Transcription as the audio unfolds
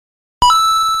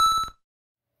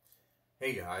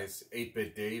Hey guys,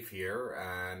 8-Bit Dave here,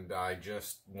 and I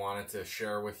just wanted to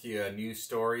share with you a news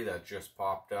story that just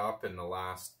popped up in the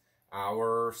last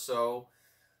hour or so.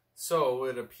 So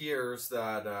it appears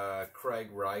that Craig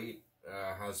Wright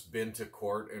has been to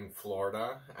court in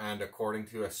Florida, and according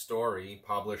to a story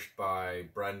published by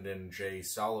Brendan J.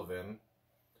 Sullivan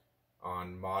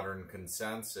on Modern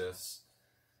Consensus,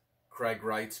 Craig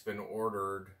Wright's been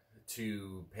ordered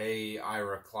to pay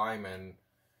Ira Kleiman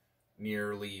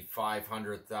nearly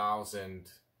 500,000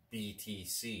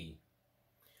 BTC.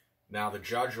 Now the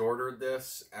judge ordered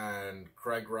this and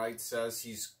Craig Wright says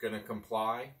he's going to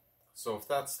comply. So if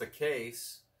that's the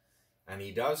case and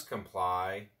he does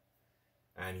comply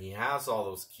and he has all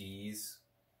those keys,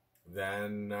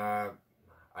 then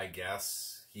I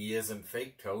guess he isn't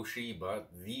fake Toshi but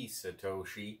the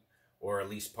Satoshi, or at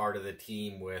least part of the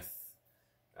team with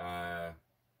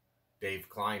Dave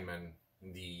Kleiman,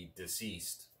 the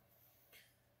deceased.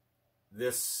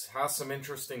 This has some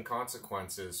interesting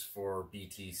consequences for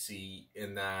BTC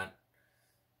in that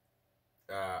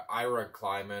Ira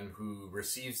Kleiman, who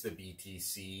receives the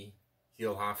BTC,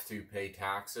 he'll have to pay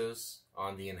taxes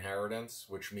on the inheritance,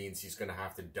 which means he's going to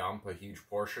have to dump a huge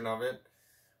portion of it,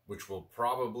 which will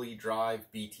probably drive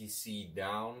BTC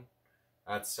down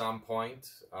at some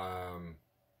point.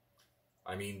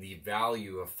 I mean, the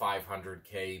value of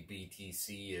 500k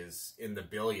BTC is in the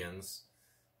billions.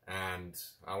 And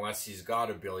unless he's got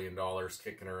 $1 billion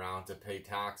kicking around to pay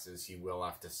taxes, he will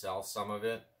have to sell some of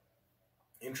it.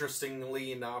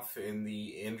 Interestingly enough, in the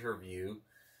interview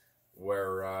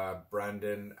where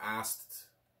Brendan asked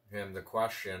him the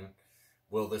question,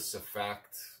 will this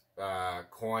affect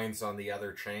coins on the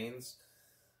other chains?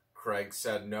 Craig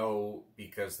said no,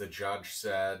 because the judge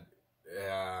said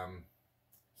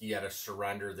he had to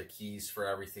surrender the keys for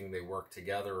everything they worked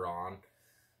together on.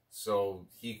 So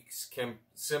he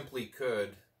simply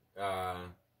could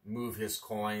move his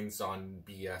coins on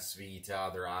BSV to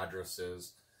other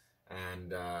addresses,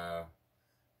 and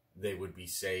they would be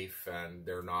safe, and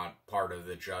they're not part of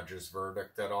the judge's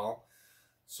verdict at all.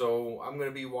 So I'm going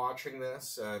to be watching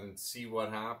this and see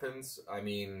what happens. I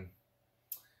mean,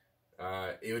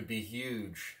 it would be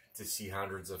huge to see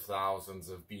hundreds of thousands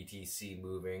of BTC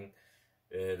moving.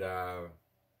 It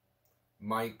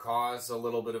might cause a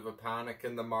little bit of a panic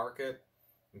in the market.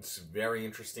 It's very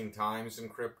interesting times in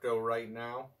crypto right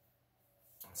now.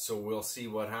 So we'll see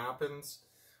what happens.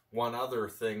 One other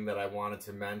thing that I wanted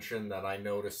to mention that I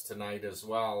noticed tonight as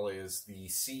well is the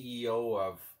CEO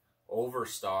of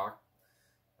Overstock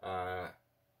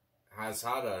has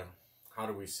had a, how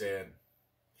do we say it,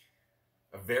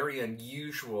 a very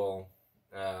unusual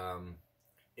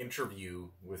interview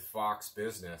with Fox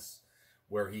Business,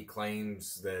 where he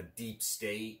claims the deep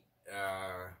state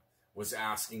was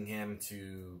asking him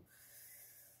to,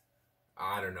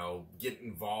 I don't know, get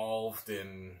involved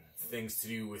in things to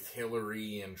do with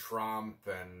Hillary and Trump,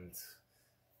 and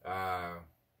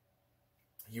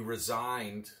he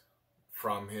resigned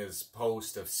from his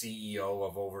post of CEO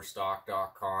of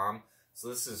Overstock.com. So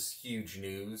this is huge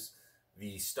news.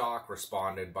 The stock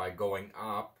responded by going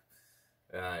up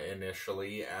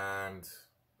initially, and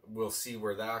we'll see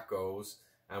where that goes.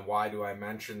 And why do I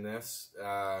mention this?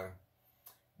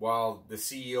 While the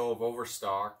CEO of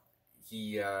Overstock,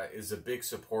 he is a big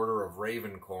supporter of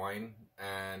Ravencoin,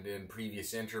 and in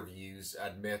previous interviews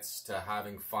admits to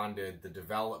having funded the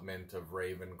development of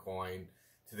Ravencoin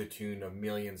to the tune of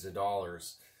millions of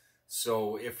dollars.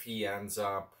 So if he ends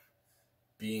up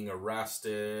being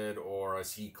arrested, or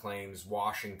as he claims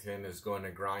Washington is going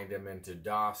to grind him into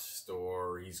dust,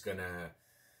 or he's going to,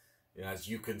 as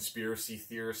you conspiracy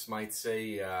theorists might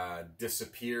say,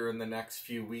 disappear in the next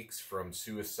few weeks from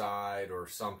suicide or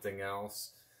something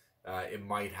else, it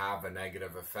might have a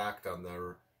negative effect on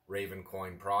the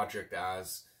Ravencoin project,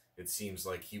 as it seems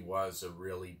like he was a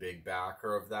really big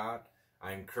backer of that.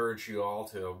 I encourage you all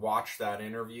to watch that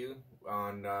interview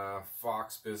on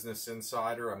Fox Business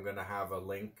Insider. I'm going to have a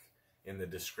link in the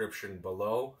description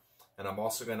below, and I'm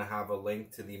also going to have a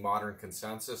link to the Modern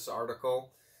Consensus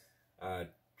article.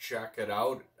 Check it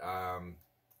out.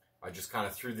 I just kind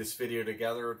of threw this video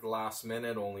together at the last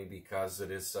minute, only because it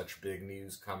is such big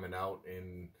news coming out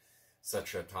in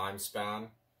such a time span.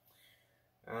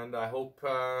 And I hope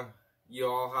you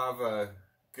all have a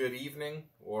good evening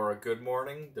or a good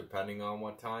morning, depending on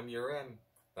what time you're in.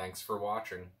 Thanks for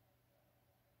watching.